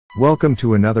Welcome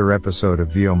to another episode of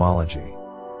Viomology.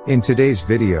 In today's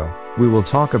video, we will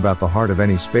talk about the heart of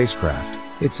any spacecraft,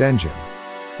 its engine.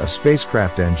 A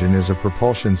spacecraft engine is a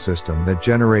propulsion system that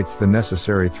generates the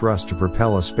necessary thrust to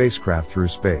propel a spacecraft through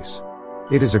space.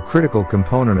 It is a critical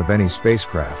component of any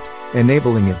spacecraft,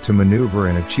 enabling it to maneuver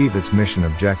and achieve its mission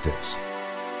objectives.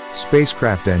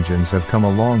 Spacecraft engines have come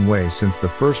a long way since the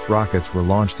first rockets were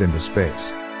launched into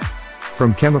space.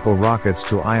 From chemical rockets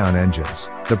to ion engines,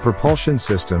 the propulsion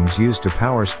systems used to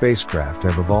power spacecraft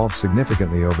have evolved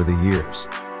significantly over the years.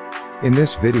 In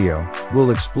this video,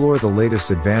 we'll explore the latest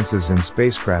advances in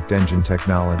spacecraft engine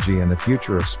technology and the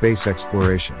future of space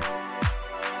exploration.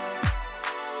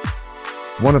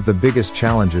 One of the biggest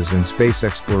challenges in space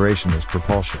exploration is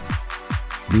propulsion.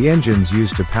 The engines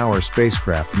used to power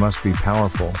spacecraft must be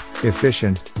powerful,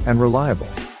 efficient, and reliable.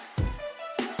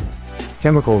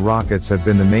 Chemical rockets have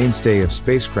been the mainstay of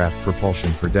spacecraft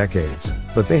propulsion for decades,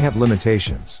 but they have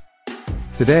limitations.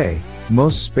 Today,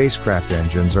 most spacecraft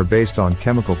engines are based on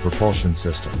chemical propulsion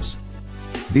systems.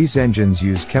 These engines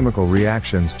use chemical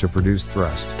reactions to produce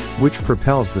thrust, which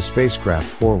propels the spacecraft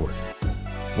forward.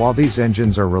 While these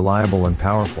engines are reliable and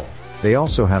powerful, they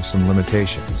also have some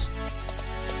limitations.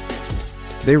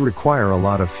 They require a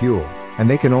lot of fuel, and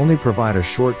they can only provide a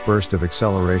short burst of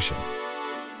acceleration.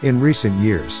 In recent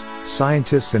years,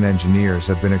 scientists and engineers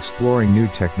have been exploring new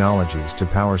technologies to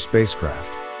power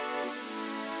spacecraft.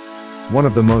 One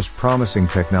of the most promising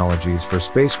technologies for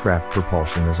spacecraft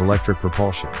propulsion is electric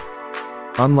propulsion.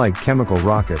 Unlike chemical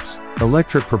rockets,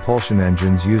 electric propulsion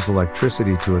engines use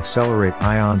electricity to accelerate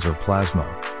ions or plasma,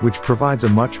 which provides a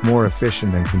much more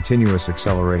efficient and continuous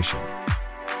acceleration.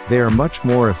 They are much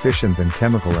more efficient than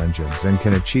chemical engines and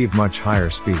can achieve much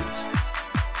higher speeds.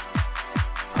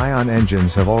 Ion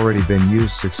engines have already been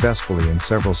used successfully in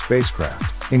several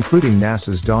spacecraft, including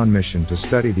NASA's Dawn mission to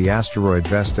study the asteroid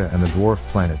Vesta and the dwarf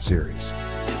planet Ceres.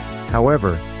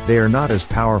 However, they are not as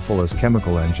powerful as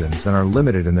chemical engines and are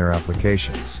limited in their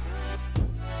applications.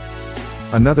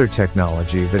 Another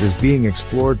technology that is being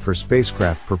explored for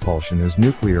spacecraft propulsion is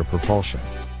nuclear propulsion.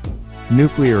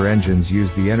 Nuclear engines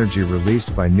use the energy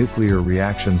released by nuclear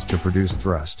reactions to produce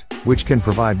thrust, which can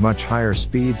provide much higher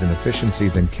speeds and efficiency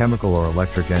than chemical or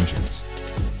electric engines.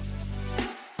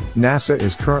 NASA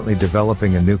is currently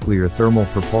developing a nuclear thermal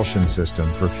propulsion system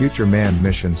for future manned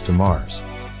missions to Mars.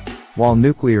 While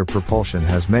nuclear propulsion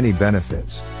has many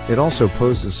benefits, it also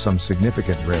poses some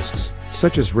significant risks,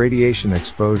 such as radiation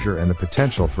exposure and the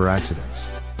potential for accidents.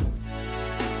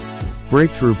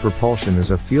 Breakthrough propulsion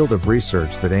is a field of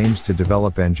research that aims to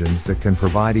develop engines that can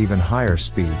provide even higher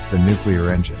speeds than nuclear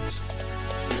engines.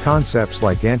 Concepts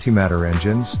like antimatter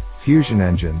engines, fusion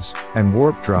engines, and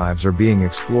warp drives are being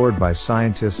explored by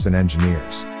scientists and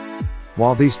engineers.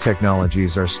 While these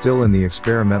technologies are still in the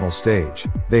experimental stage,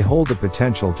 they hold the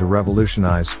potential to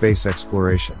revolutionize space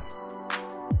exploration.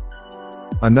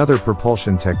 Another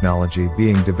propulsion technology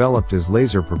being developed is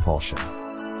laser propulsion.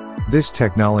 This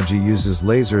technology uses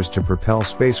lasers to propel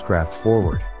spacecraft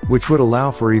forward, which would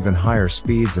allow for even higher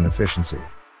speeds and efficiency.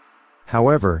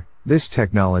 However, this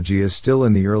technology is still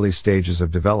in the early stages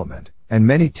of development, and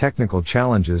many technical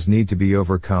challenges need to be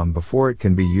overcome before it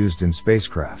can be used in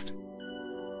spacecraft.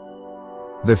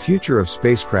 The future of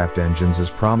spacecraft engines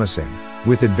is promising,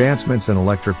 with advancements in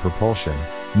electric propulsion,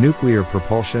 nuclear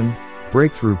propulsion,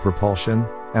 breakthrough propulsion,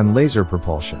 and laser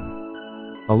propulsion.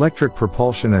 Electric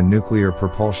propulsion and nuclear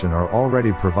propulsion are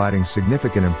already providing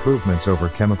significant improvements over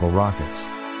chemical rockets.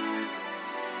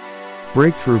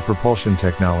 Breakthrough propulsion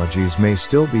technologies may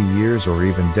still be years or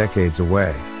even decades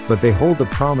away, but they hold the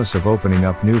promise of opening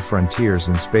up new frontiers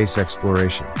in space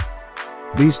exploration.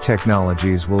 These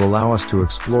technologies will allow us to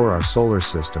explore our solar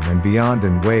system and beyond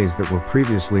in ways that were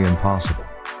previously impossible.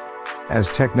 As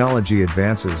technology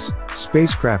advances,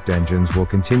 spacecraft engines will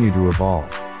continue to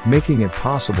evolve, making it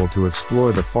possible to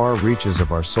explore the far reaches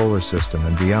of our solar system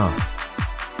and beyond.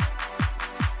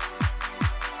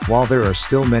 While there are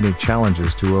still many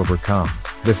challenges to overcome,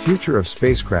 the future of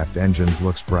spacecraft engines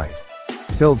looks bright.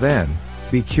 Till then,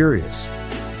 be curious.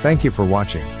 Thank you for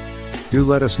watching. Do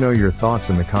let us know your thoughts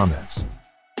in the comments.